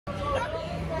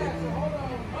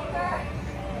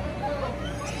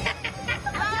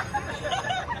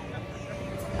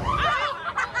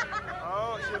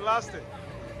lost it.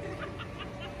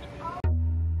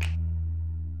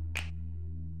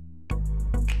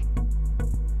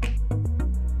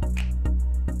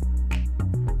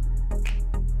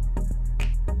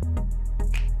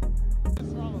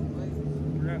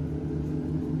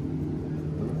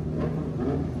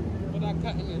 Without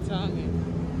cutting your tongue in.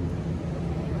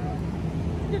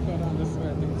 You could go down this way, I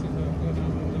think, too. Go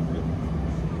down a little bit.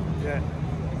 Yeah.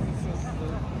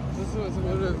 This was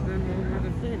would have been what we would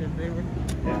have seen if they were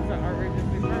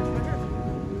outrageously priced for her.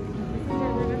 This is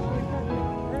where we initially parked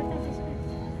right across the street.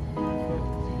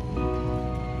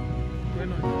 We're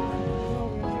not. No,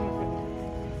 we're not.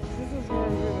 This is where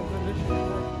we would have initially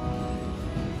parked.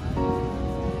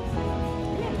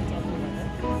 You know what I'm talking about,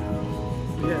 right?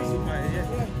 Yes, yeah.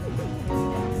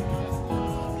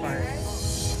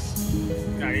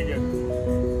 Nah, you're good.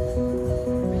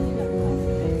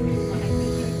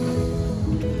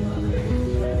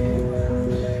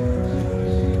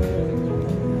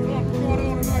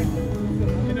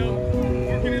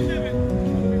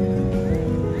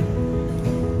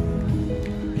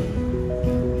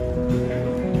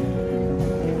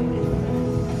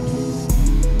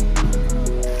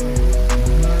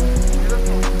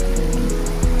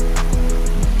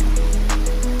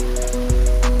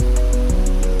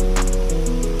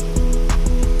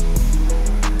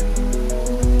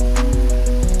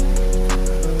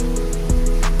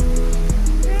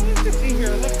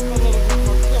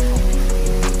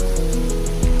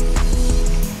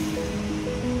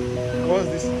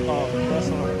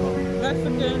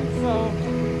 Mexican, so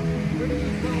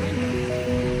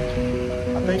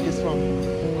I think it's from.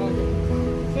 okay.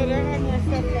 So they have more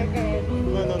stuff like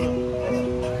No. they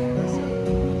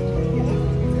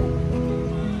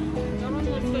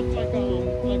have more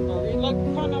stuff like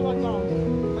kind of like a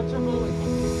Chipotle,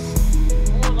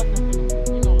 or like a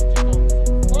Chipotle,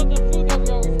 or the food that we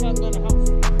always have at the house.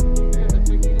 Yeah, the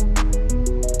taquito.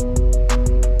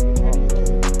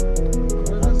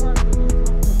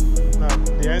 No,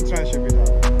 the entrance should be down.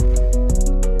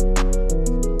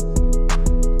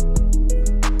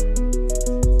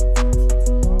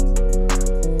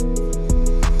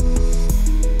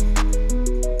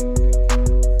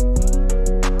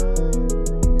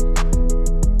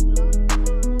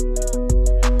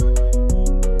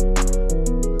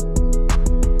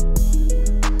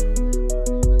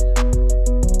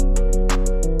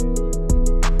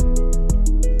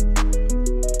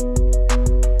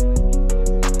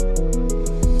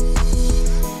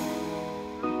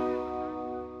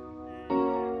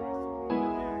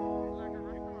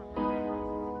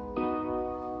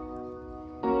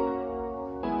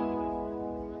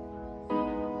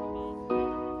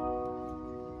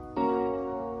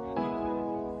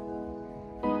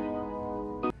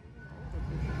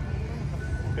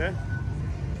 Okay.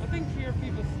 I think here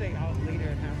people stay out later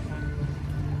and have fun.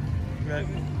 Right.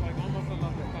 It's like almost a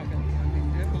lot of pockets. I mean,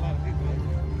 there's a lot of people.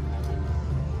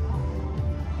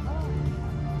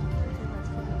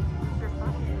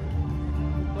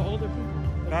 The older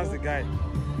people. That's the guy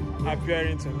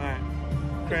appearing tonight.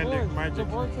 Credit magic. The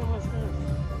board so much good.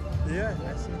 Yeah,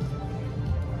 I see.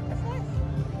 That's nice.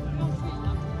 You don't see it.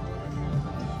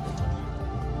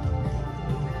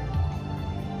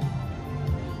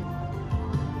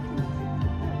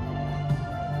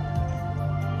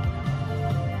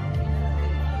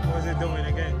 What's it doing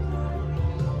again?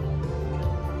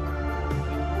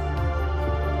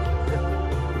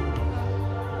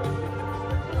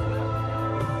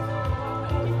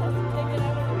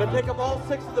 I'm going to pick up all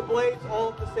 6 of the blades all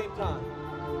at the same time.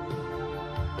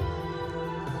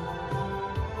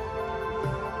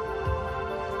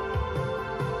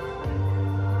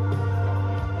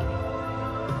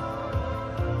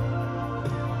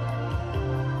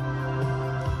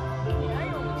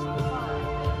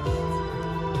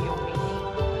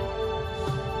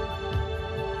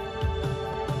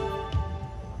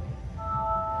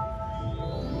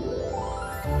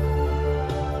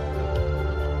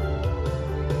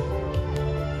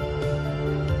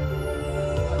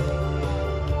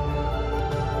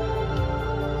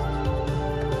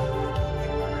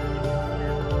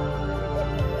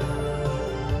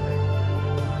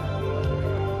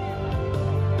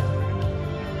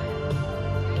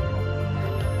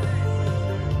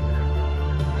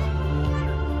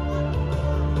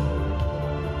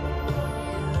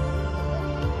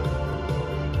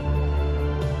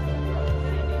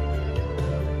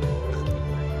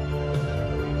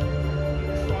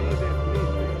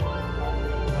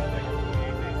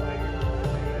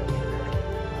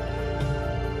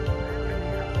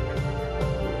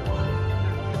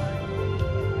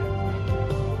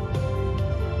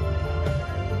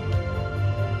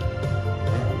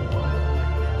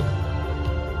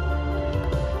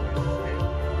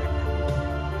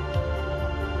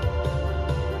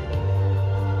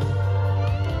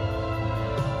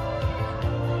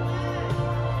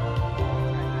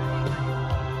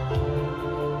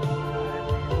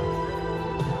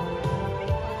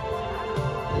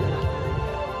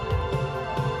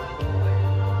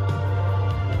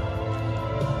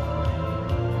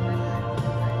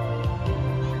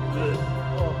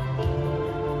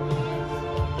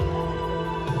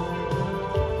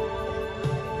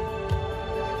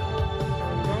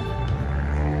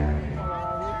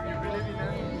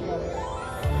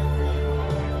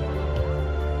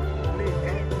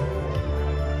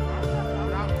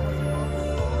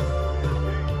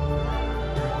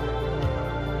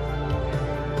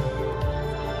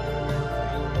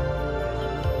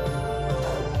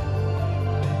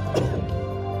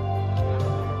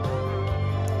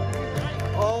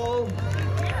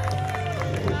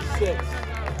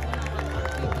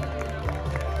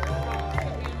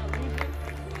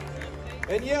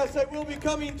 Yes, I will be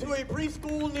coming to a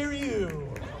preschool near you.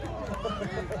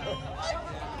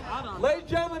 Ladies and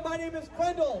gentlemen, my name is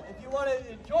Crendel. If you want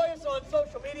to enjoy us on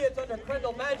social media, it's under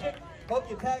Crendel Magic. Hope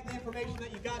you tag the information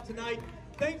that you got tonight.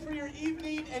 Thanks for your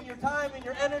evening and your time and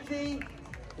your energy.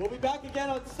 We'll be back again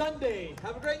on Sunday.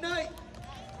 Have a great night.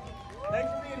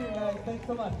 Thanks for being here, guys. Thanks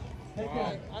so much. Take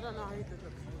care. I don't know how you did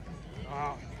it.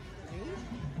 Wow.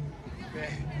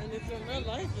 And it's in real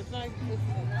life. It's like it's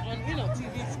on, you know,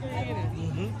 TV screen.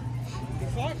 And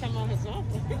before I come on his mouth.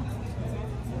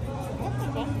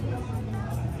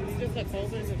 Did he just like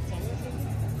hold in his tongue or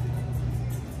something?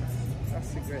 That's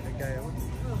the great guy.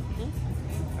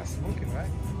 That's smoking, right?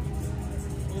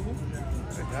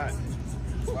 Look at that.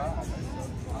 Wow.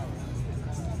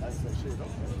 That's the shit,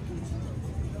 okay.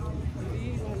 Did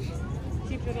he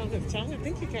keep it on his tongue? I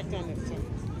think he kept on his tongue.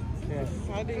 Yeah.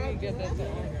 How did he get that to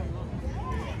come on?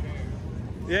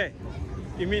 Yeah.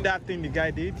 You mean that thing the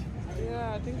guy did?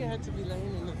 Yeah, I think it had to be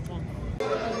laying in his tongue.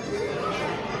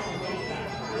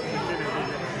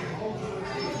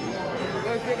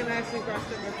 Go take a nice and cross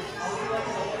the river.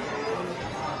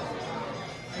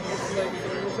 It's like,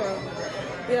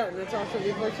 yeah, Natasha,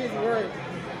 before she's worried.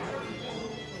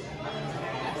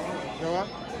 You know what?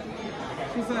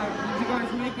 She said, did you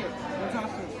guys make it?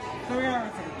 Natasha, 3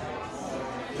 hours ago.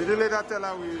 Did you later tell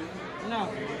her we... No.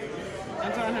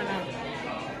 I'm telling her now.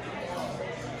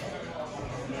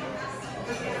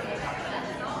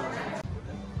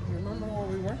 Remember where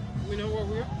we were? We know where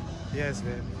we were? Yes,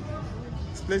 man.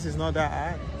 This place is not that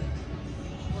high.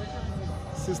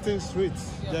 16th Street,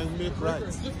 then make right.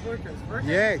 Just workers.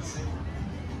 Yes.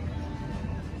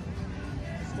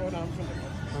 Let's go down from the bus.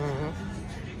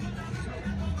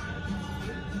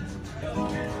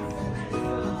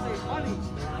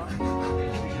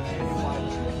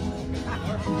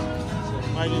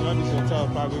 Imagine all this hotel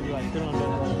probably like $300.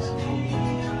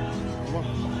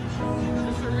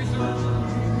 Just a resort.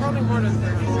 Probably more than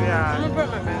 300. Yeah. I'm gonna put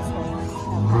my mask on.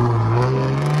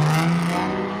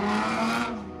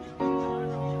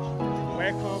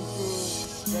 Welcome to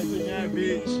Virginia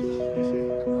Beach.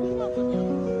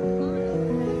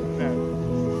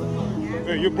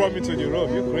 No, you brought me to the road.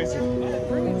 You're crazy.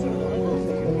 Bring it to the road.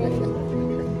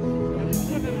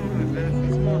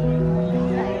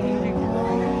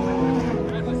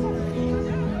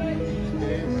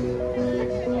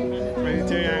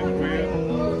 Mediterranean grill.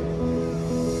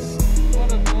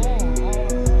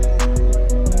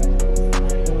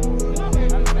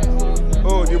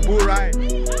 Oh, the bull ride.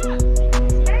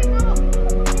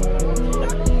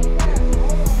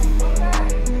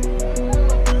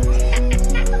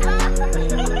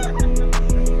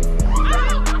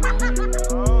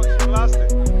 Oh, she lost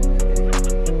it.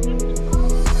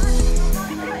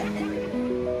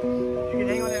 You can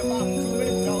hang on that box 2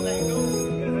 minutes, don't let it go.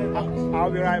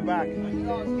 I'll be right back.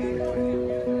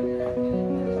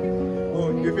 Oh,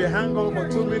 if you hang on for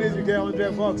 2 minutes, you get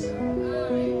 $100.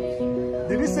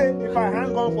 Did he say if I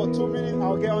hang on for 2 minutes,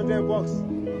 I'll get $100?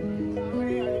 You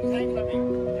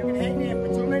can hang there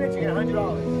for 2 minutes, you get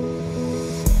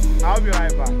 $100. I'll be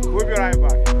right back. We'll be right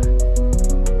back.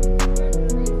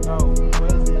 Oh,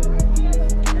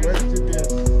 where's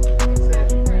GPS?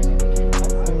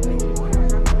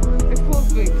 It's close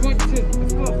to 0.2.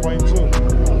 It's close. 0.2.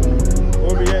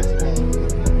 OBS.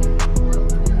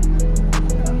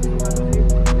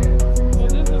 So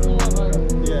this is more like...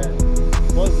 Yeah.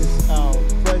 What's this?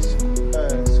 Fresh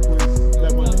squeezed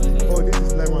lemonade. Oh, this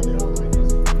is lemonade.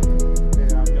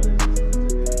 Yeah, I'm getting it.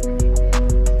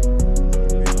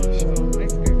 Ice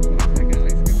cream. I got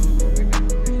ice cream on the way back.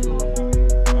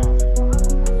 Wow. I got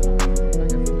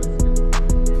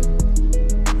some ice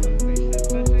cream.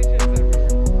 Sensations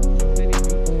everywhere. Many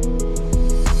people.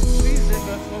 These did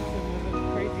that stuff was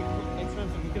crazy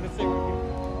expensive. You could have stayed with you.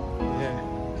 Yeah.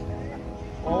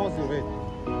 What was the rate? I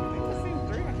think the same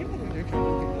 3. I can't believe they're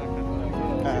charging people like that.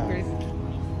 They're crazy.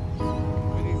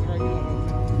 For these regular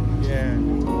hotels. Yeah.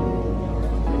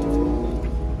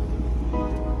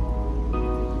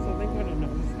 So they could have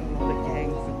noticed a lot of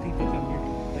gangs of people come here.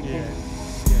 Like Yeah. gangs.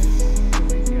 Yes.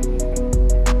 Crazy on this guy.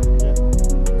 Yeah.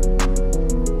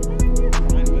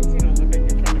 Fine, once you don't look like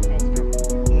you're trying to cause trouble.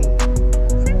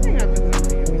 Same thing happens in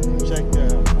Miami. Check the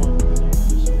phone.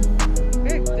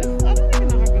 Hey, this, I don't even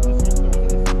know how good this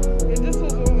restaurant is. Yeah, this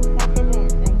was what was popped up on my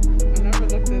phone. I never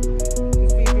looked at to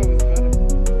see if it was better.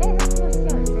 Oh, it has 4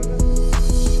 stars. So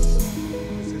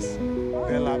This is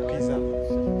Bella Pizza.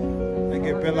 Like a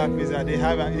Bella Pizza. They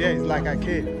have a, yeah, it's like a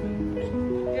cake.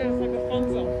 yeah, it's like a fun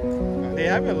zone. They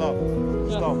have a lot of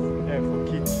Yeah. stuff there for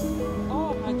kids.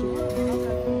 Oh, my God. Okay.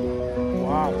 The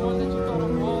Wow. one that you throw the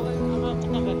ball in, I'm going to have to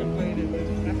come back and play it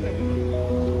after we.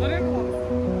 But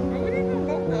we didn't even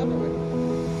book the other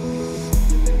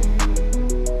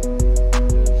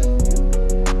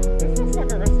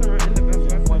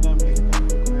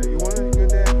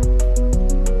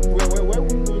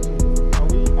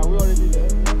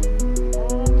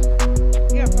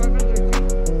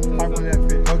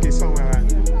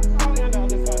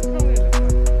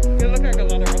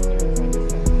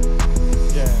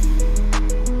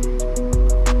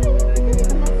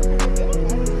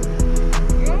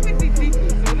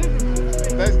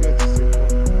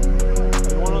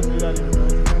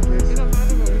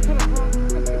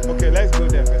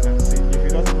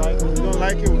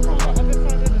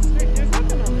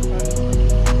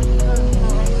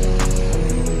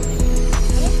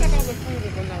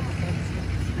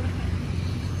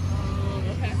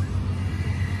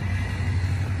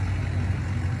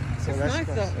let's nice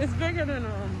cross. though. It's bigger than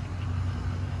right?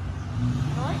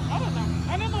 I don't know.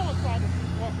 I don't know what side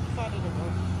of the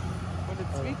road. But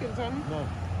it's speaking to me. No.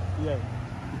 Yeah.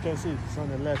 You can see it's on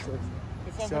the left. So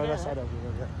It's it's over the other there, side right? of the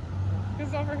road. Yeah.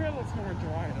 Because over here looks more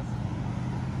dry.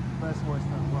 First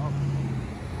Western. Wow.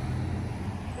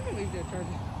 I believe they're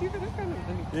charging. Even this kind of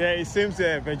money. Yeah, it seems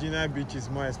Virginia Beach is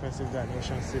more expensive than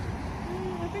Ocean City.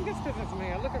 I think it's because it's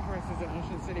May. I look at prices in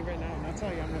Ocean City right now, and I'll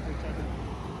tell you how much they're charging.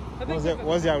 I think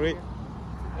What's their rate?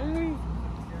 When we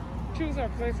choose our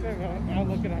place, I'll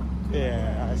look it up.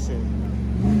 Yeah, I see.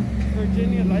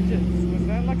 Virginia Legends. Was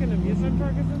that like an amusement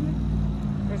park or something?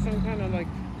 Or some kind of like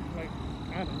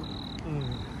I don't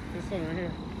know. This one right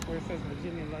here, where it says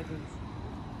Virginia Legends.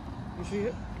 You see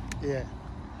it? Yeah.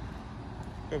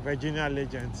 The Virginia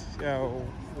Legends. Yeah,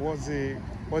 what's it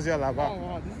all about? Oh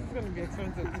wow, this is gonna be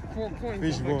expensive. 4 coins.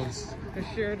 Fish bones. The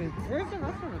Sheridan. Where's the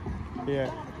restaurant?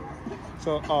 Yeah.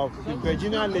 So, the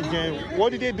Virginia Legend,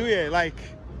 what did they do here? Like,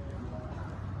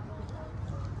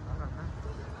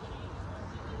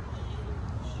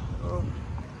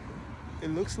 it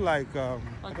looks like, I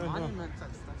Like don't know. monument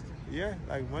type stuff. Yeah,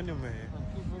 like monument.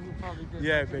 Like people who probably did.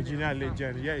 Yeah, something Virginia there.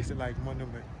 Legend. Yeah, it's like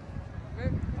monument. Maybe, I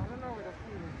don't know where the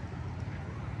food is.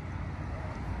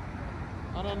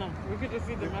 I don't know. We could just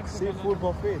see the Mexican. Seafood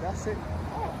buffet, that's it.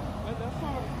 Oh, that's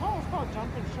not. Oh, it's called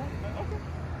Jumping Shark. Okay,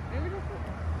 maybe that's it.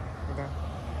 Okay.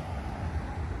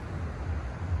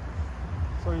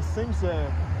 So it seems,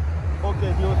 okay,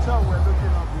 the hotel we're looking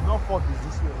at, the Norfolk is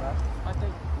this way, right? I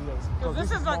think. Yes. Because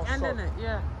this is like more ending south. it.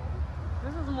 Yeah.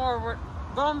 This is more where,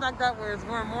 going back that way is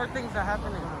where more things are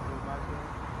happening.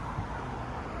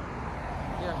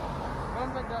 Yeah.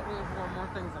 Going back that way is where more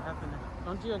things are happening.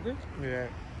 Don't you agree? Yeah.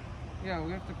 Yeah,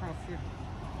 we have to cross here.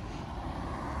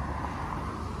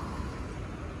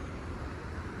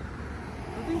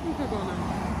 I think we could go now.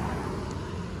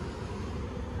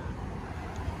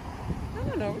 I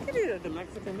don't know. We could eat at the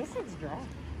Mexican. This looks dry.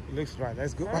 It looks dry.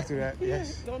 Let's go back to that. Yeah,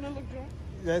 Yes. don't it look dry?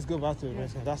 Let's go back to the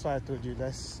restaurant. That's why I told you.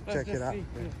 Let's check just it out. see.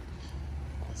 Yeah.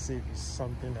 Let's see if it's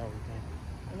something that we can.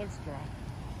 It looks dry.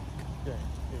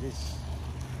 Yeah, it is.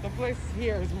 The place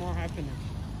here is more happening.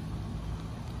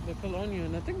 The Colonial,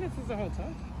 and I think this is a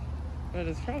hotel. But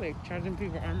it's probably charging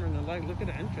people armor and the like. Look at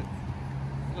the entrance.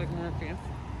 It's like more fancy.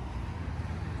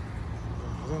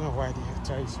 I don't know why the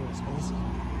hotel is so expensive.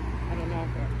 I don't know,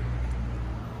 but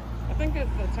I think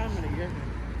it's the time of the year.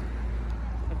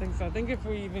 I think so. I think if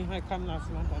we even had come last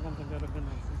month, I don't think that would have been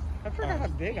nice. I forgot how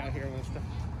big out here was.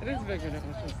 It is bigger than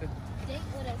Ocean City.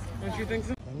 Don't you think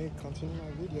so? I need to continue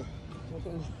my video.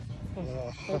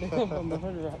 They come from the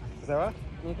hood wrap. Is that right?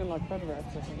 Looking like hood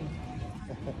wraps or something.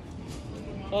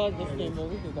 I like this game, but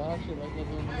we could actually like this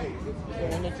one. The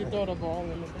one that you throw the ball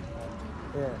in.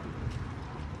 Yeah.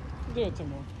 Do it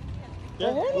tomorrow.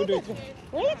 Yeah, But we'll do it.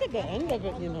 we're like at the end of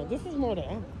it, you know. This is more the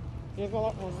end. There's a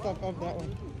lot more stuff up that way.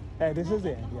 Hey, this is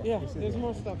the end. Yeah, this is there's the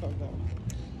more end. stuff up there.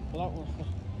 A lot more stuff.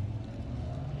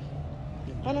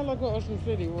 Kind of like with Ocean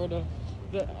City, where the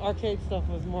arcade stuff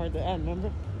was more at the end,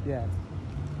 remember? Yeah.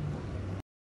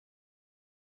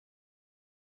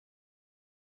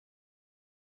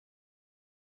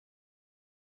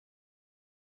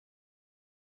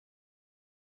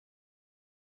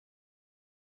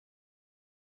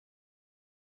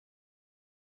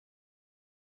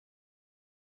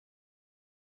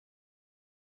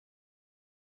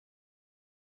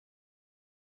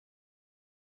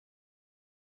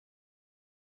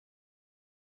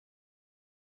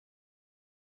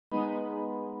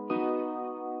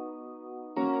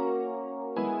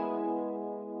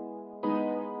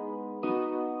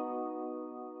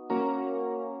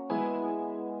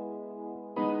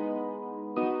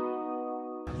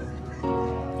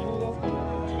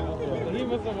 He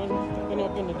was the one who couldn't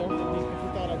open the door for me because he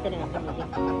thought I couldn't open the door.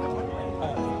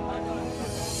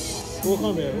 We'll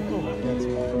come here. We'll come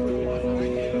here.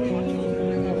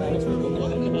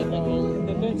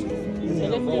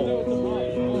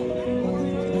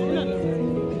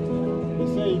 They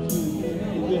say if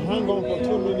you hang on for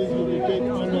 2 minutes, you will get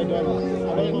 $100.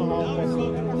 I don't know how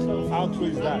possible. How true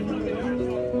is that?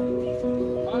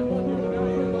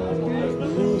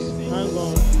 Use hang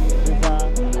on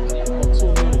for 2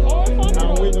 minutes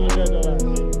and win $100.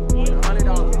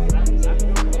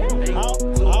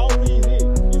 How is it?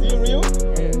 Is it real?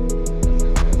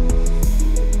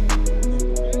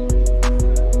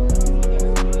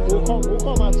 We'll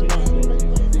come out tomorrow.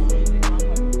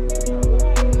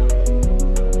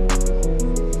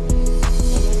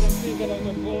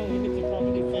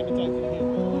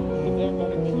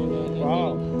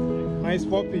 Wow, nice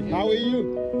puppy. How are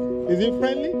you? Is it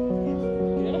friendly?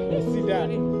 Yeah, You see that?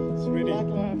 It's really. Black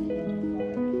laugh.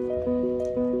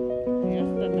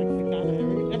 the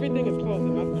Mexicana. Everything is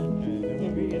closing up now.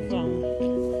 Maybe it's 11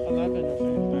 or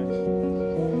something. Nice.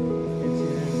 It's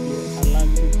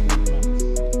Atlantic Food Max.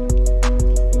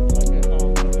 Like it's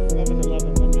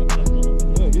 7-Eleven, but not just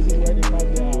 11. No, this is where they have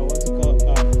their, what's it called?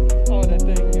 Oh, that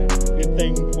thing, yeah. The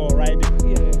thing for riding.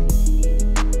 Yeah.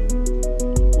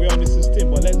 We're on the system,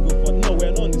 but let's go for. No,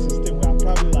 we're not on the system. We are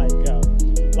probably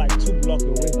like 2 blocks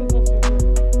away. Go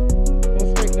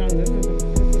straight down. This is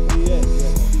Yes.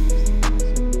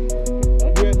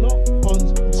 We're not on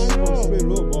straight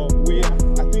road, but we are,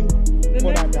 I think, the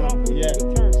further next down. block we Yeah, took a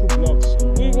turn. 2 blocks.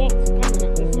 We walked coming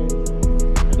up this way.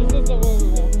 This is the way we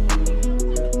walk.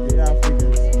 The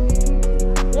Africans.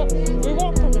 Look, we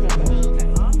walk coming up there.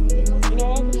 You know,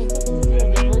 all the Cotton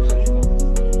candy.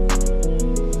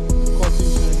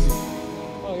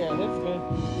 Oh yeah, that's good.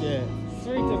 Yeah.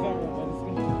 Sweet as ever, but it's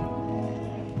good.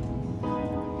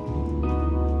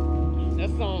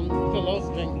 That's Philo's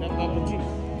drink, that bubble tea.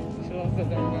 She loves that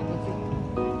bubble tea.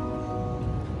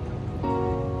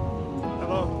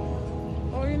 Hello.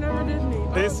 Oh, you never did me.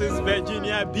 This is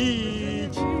Virginia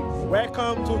Beach.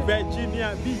 Welcome to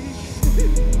Virginia Beach.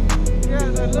 Yeah,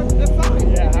 look, the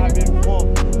sign. Yeah, having fun.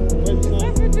 Where's the That's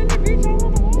sign? Virginia Beach all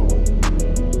over the wall.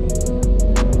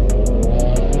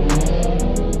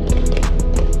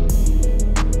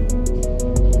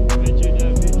 Virginia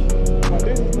Beach. But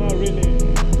this is not really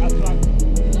attractive.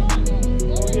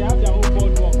 Oh, they have their own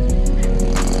boardwalk.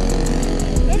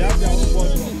 They have their own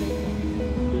boardwalk.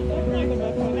 That's not the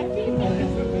best one. That's even better.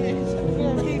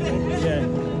 Yeah.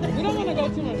 We don't want to go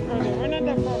too much further. We're not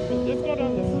that far. Just go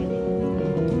down the street.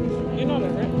 You know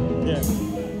that, right? Yeah.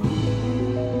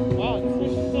 Wow, this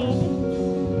fish is still open.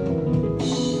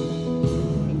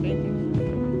 Thank you.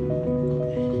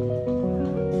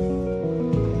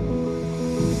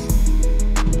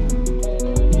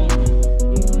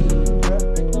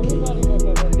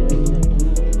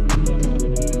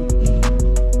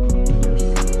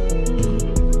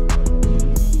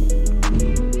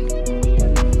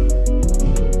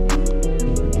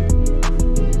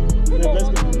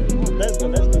 Everybody knows that that's your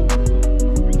Let's go.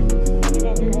 You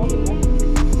gonna be walking back?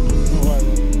 No worry.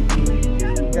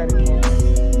 Get it.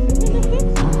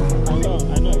 I know,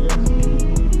 yes.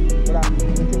 But I'm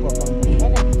looking for fun.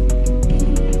 Okay.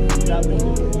 That's the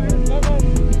Bye-bye.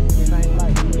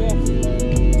 Nightlife. Yeah.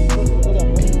 Hold on,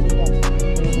 let's do that.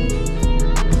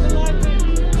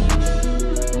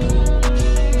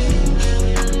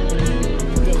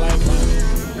 The life man.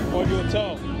 Or the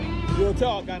hotel. The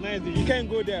hotel organized it. You can't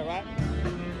go there, right?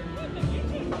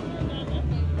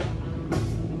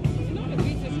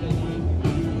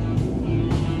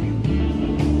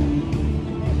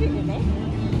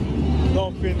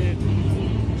 Don't finish.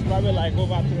 It's probably like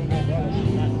over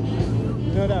 $300.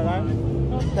 You know that, right?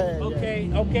 Okay.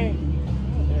 Okay.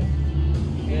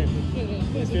 Yeah.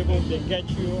 These people, they get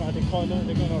you at the corner,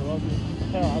 they're gonna rob you.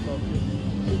 Hell out of you.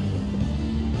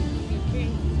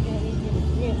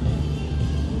 Yes.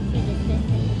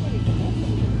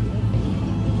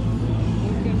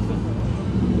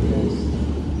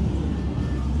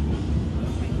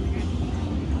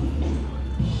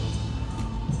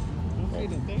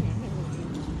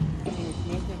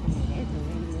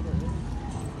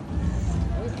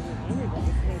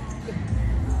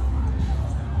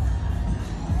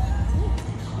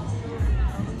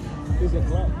 It's a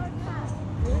club.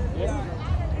 Yeah,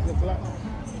 it's a club.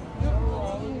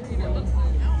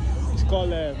 It's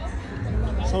called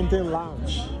something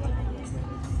lounge.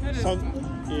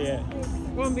 Yeah.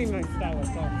 Won't be my style of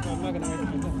stuff, so I'm not gonna waste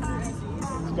my time.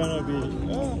 It's gonna be.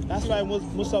 That's why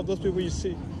most of those people you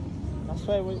see. That's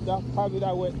why probably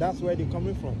that way. That's where they're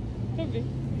coming from. Could be.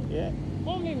 Yeah.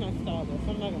 Won't be my style though, so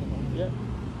I'm not gonna go. Yeah.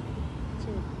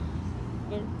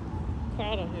 The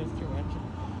crowd on here is too much.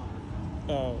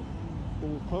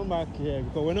 We'll come back here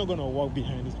because we're not gonna walk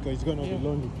behind this because it's gonna be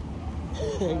lonely.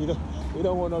 we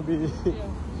don't want to be.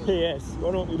 Yes.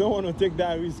 We don't want to take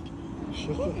that risk.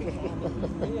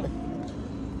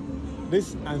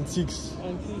 This antiques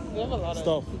Antiques. They have a lot of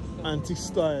stuff. antique Antique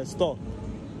store.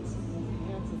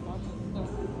 Yeah, it's lots of stuff.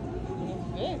 And it's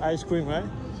big. Ice cream, right?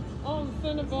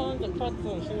 Cinnabons and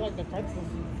pretzels. She like the pretzels.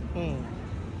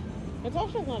 It's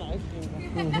actually not ice cream though.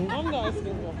 I'm the ice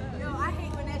cream girl. Yo, I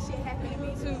hate when that shit happen to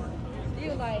me too.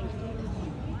 You like, I'm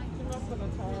not gonna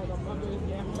tire of my doing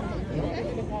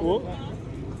What?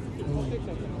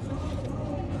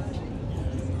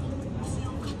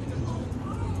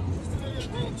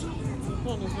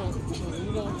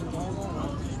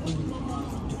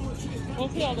 We'll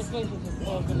see all the places that's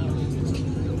closed in our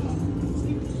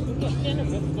It's a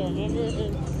cannabis store, remember?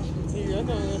 In New York,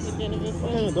 there's a cannabis store.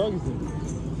 What kind of dog is it?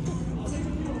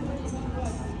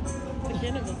 It's a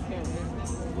hyena was scary.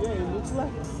 Yeah,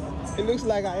 it looks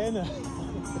like a hyena.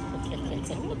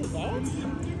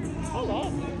 Hello.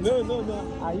 No,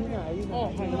 hyena. Oh,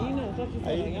 hyena. I thought you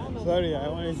said hyena. Sorry, I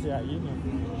want to say hyena.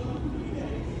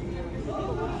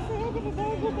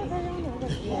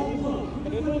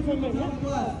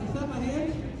 Set my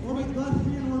hands, or make the glass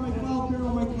appear, or make the bottle appear,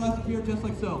 or make the glass appear just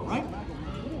like so, right?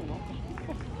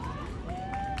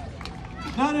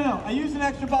 No. I used an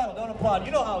extra bottle. Don't applaud.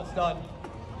 You know how it's done.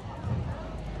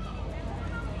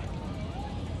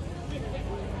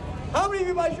 How many of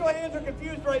you, by show of hands, are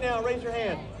confused right now? Raise your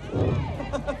hand.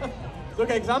 It's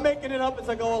okay, because I'm making it up as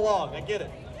I go along. I get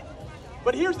it.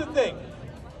 But here's the thing.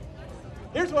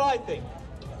 Here's what I think.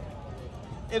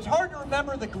 It's hard to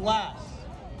remember the glass.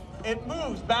 It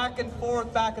moves back and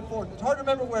forth, back and forth. It's hard to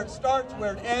remember where it starts,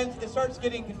 where it ends. It starts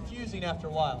getting confusing after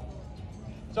a while.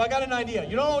 So I got an idea.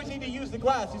 You don't always need to use the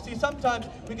glass. You see, sometimes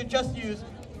we can just use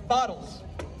bottles.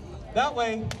 That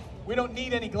way, we don't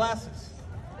need any glasses.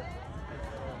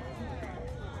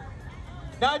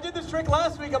 Now, I did this trick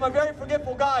last week. I'm a very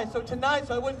forgetful guy, so tonight,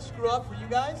 so I wouldn't screw up for you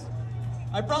guys,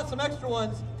 I brought some extra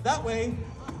ones. That way,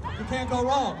 you can't go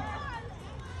wrong.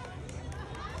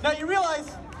 Now, you realize,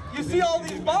 you see all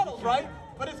these bottles, right?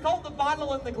 But it's called the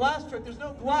bottle and the glass trick. There's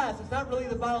no glass. It's not really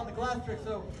the bottle and the glass trick.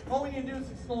 So all we need to do is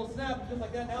just a little snap, just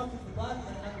like that. Now it's just the glass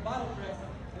trick and the bottle trick.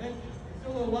 And then it's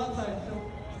still a little outside. So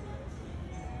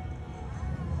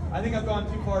I think I've gone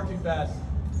too far too fast.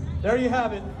 There you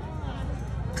have it.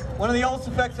 One of the oldest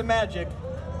effects of magic.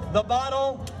 The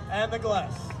bottle and the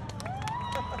glass.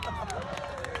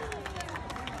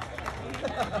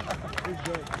 It's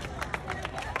good.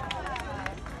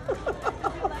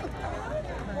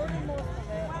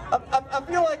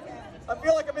 I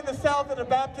feel like I'm in the South at a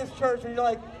Baptist church, and you're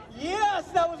like, yes,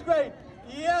 that was great.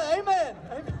 Yeah, amen.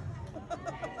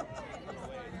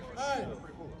 All right,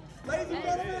 ladies and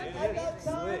gentlemen, I got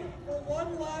time for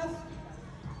one last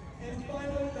and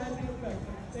final magic effect.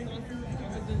 Thank you for your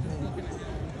time.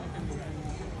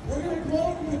 We're going to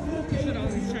close with this. You should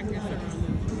always check your surroundings.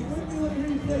 Let me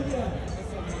hear you say yes.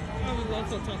 I was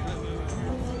also talking about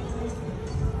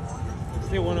that.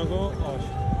 Still want to go? Or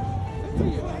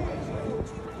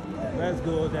let's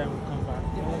go, then we'll come back.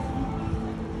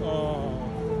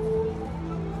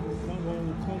 When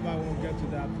we come back, we'll get to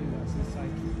that place that's in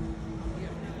Psyche.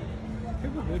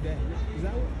 People go there. Is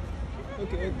that what?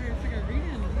 Okay. It's like a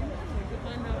reading, to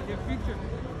find out your future.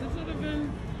 This would have been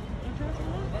a church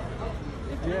one?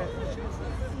 Yeah.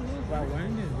 Well,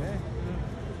 when is that?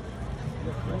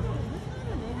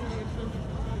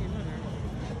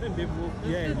 I think people,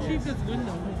 yeah. It's the cheapest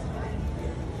window.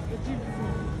 The cheapest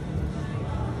one.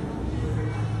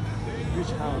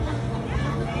 Which house?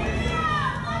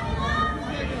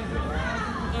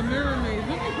 A mirror maze.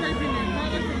 Look at crazy name.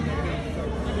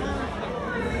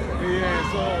 Yeah,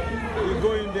 so you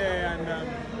go in there and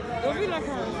It'll be like a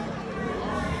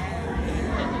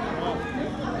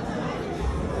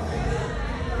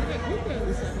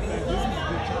this is the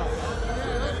house.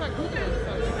 yeah, that's like hookah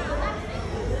stuff.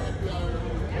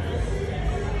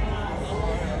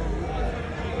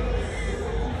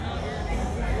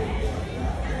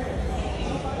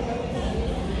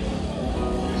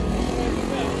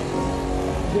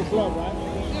 The club, right?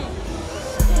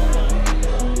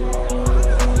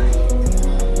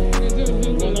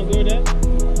 You wanna go there?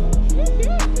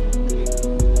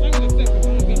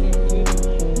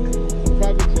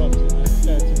 Private club tomorrow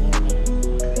night.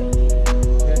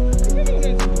 Yeah.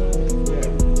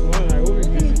 Tomorrow night we'll be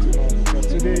busy tomorrow. But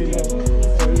today, you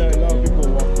know, a lot of people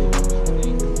walking.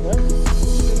 What?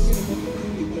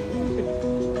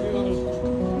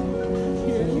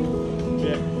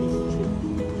 Yeah.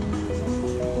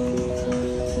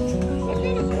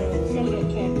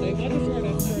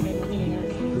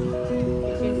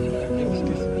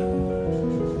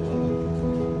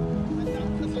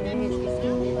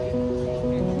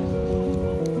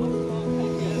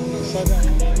 So that